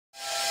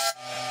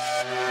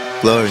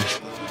Glory.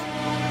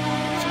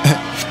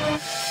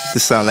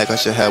 This sound like I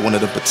should have one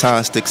of the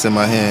baton sticks in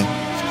my hand,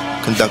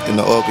 conducting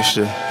the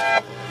orchestra.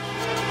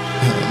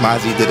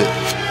 Mozzie did it.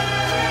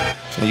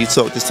 When you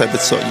talk this type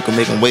of talk, you can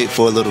make them wait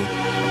for a little.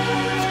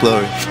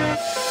 Glory.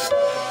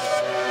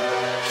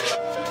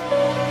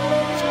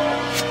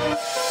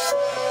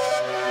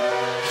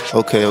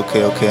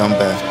 Okay, I'm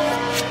back.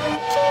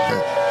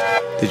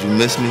 Did you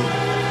miss me?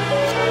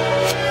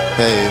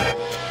 Hey.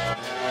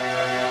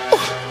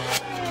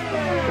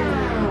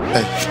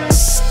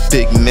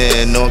 Big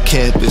man on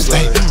campus,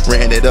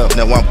 ran it up,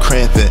 now I'm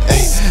cramping.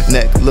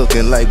 Neck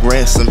looking like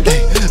ransom,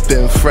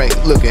 Ben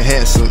Frank looking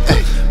handsome.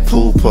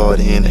 Pool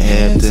party in the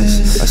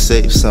Hamptons, I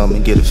save some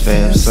and get a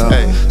fam some.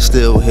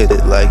 Still hit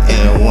it like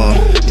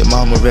N1. Your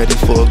mama ready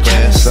for a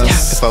grandson.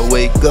 If I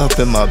wake up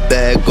and my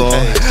bag on,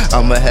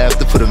 I'ma have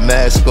to put a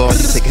mask on.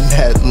 You taking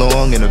that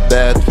long in the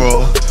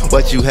bathroom?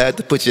 What you had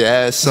to put your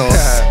ass on?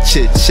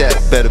 Chit chat,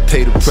 better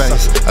pay the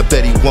price. I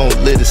bet he won't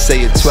live to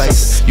say it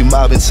twice. You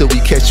mob until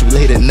we catch you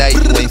late at night.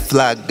 You ain't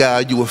fly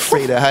guy, you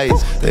afraid of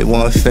heights. They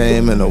want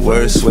fame in the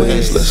worst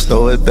ways. Let's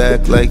throw it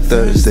back like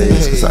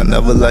Thursdays, cause I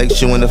never liked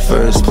you in the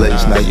first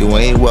place. Now you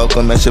ain't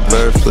welcome at your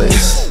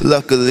birthplace.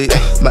 Luckily,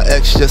 my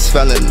ex just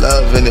fell in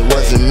love and it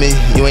wasn't me.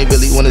 You ain't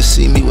really wanna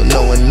see me with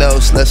no one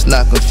else. Let's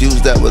not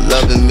confuse that with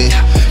loving me.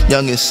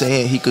 Youngin'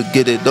 saying he could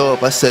get it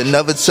off. I said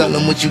never tell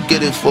him what you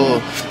get it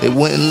for. They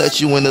wouldn't let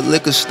you in the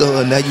liquor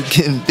store. Now you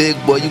getting big,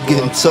 boy, you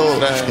getting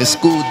tall. In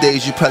school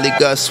days you probably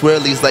got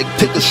swirlies like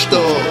pick a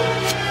store.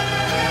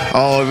 I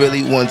don't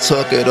really want to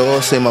talk at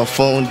all. Say my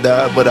phone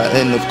died, but I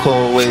end up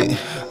call. Wait,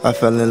 I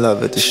fell in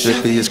love at the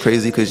strictly. It's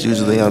crazy cause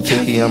usually I'm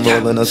picky. I'm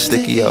rolling up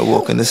sticky. I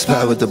walk in the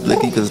spot with the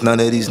blicky cause none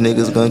of these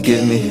niggas gonna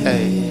get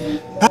me.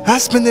 I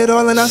spend it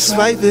all and I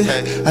swipe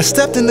it. I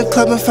stepped in the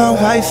club and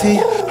found wifey.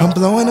 I'm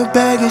blowing a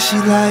bag and she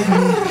like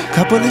me.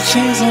 Couple of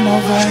chains on my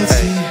white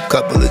tee.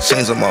 Couple of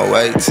chains on my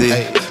white tee.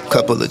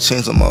 Couple of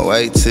chains on my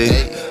white tee.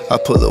 I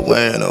pull her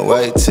wearing a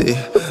white tee.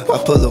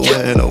 I pull her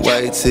wearing a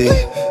white tee.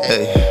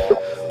 Hey.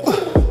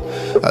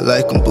 I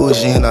like them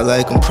bougie and I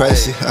like them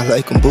pricey. I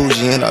like them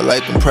bougie and I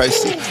like them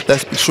pricey.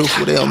 Let's be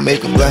truthful, they don't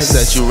make them like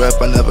that. You rap,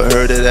 I never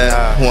heard of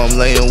that. Who I'm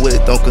laying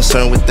with, don't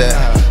concern with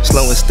that.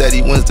 Slow and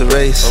steady wins the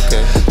race.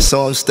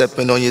 So I'm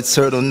stepping on your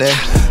turtleneck.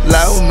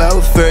 Loud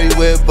mouth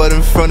everywhere but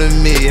in front of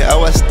me.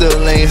 How I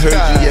still ain't heard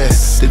you yet.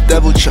 The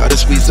devil tried to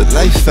squeeze the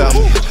life out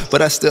me,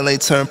 but I still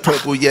ain't turned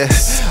purple yet.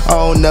 I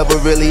don't never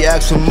really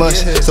ask for much,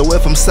 so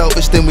if I'm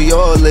selfish then we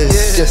all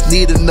is. Just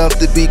need enough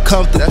to be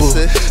comfortable,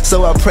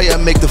 so I pray I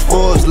make the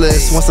Forbes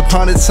list. Once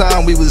upon a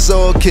time we was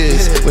all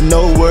kids, with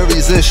no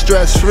worries and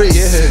stress free.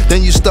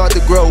 Then you start to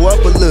grow up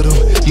a little,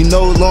 you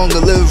no longer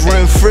live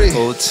rent free.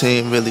 Whole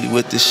team really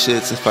with the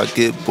shits. If I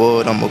get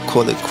bored I'ma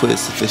call it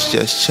quits. If it's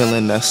just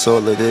chillin', that's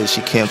all it is.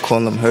 She can't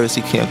call him hers,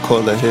 he can't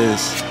call her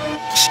his.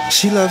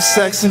 She loves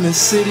sex in the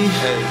city.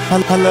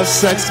 I love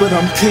sex but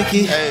I'm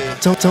picky.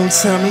 Don't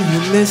tell me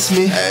you miss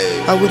me.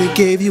 I would've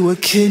gave you a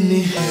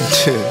kidney.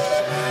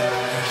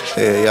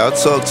 Yeah, y'all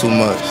talk too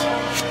much.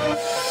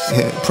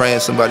 Praying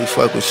somebody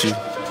fuck with you.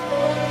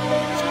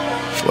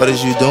 What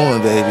is you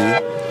doing, baby?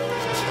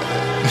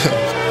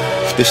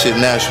 This shit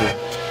natural.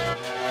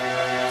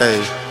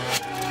 Hey.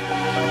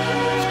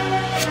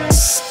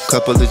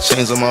 Couple of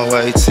chains on my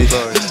white tee.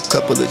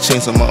 Couple of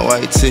chains on my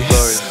white tee.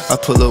 I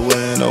pull her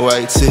wearing a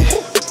white tee.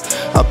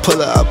 I pull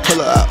her,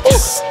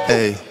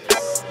 hey.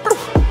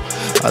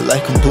 I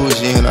like them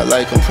bougie and I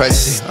like them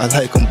pricey. I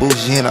like them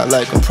bougie and I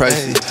like them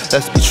pricey.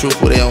 Let's be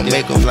truthful, they don't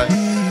make them like.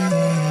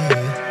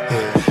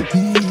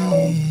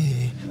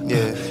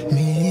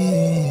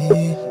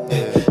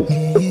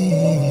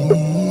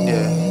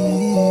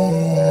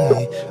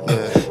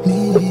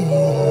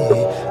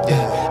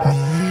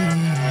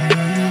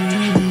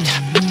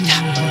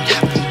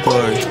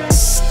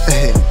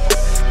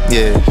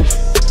 Yeah.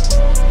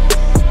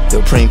 Yo,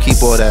 Preem,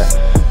 keep all that.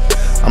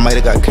 I might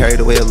have got carried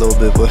away a little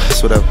bit, but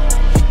that's whatever.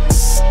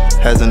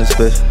 Has in this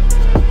bit.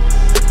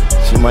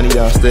 She money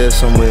downstairs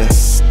somewhere.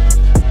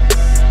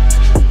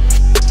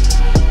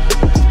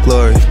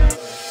 Glory.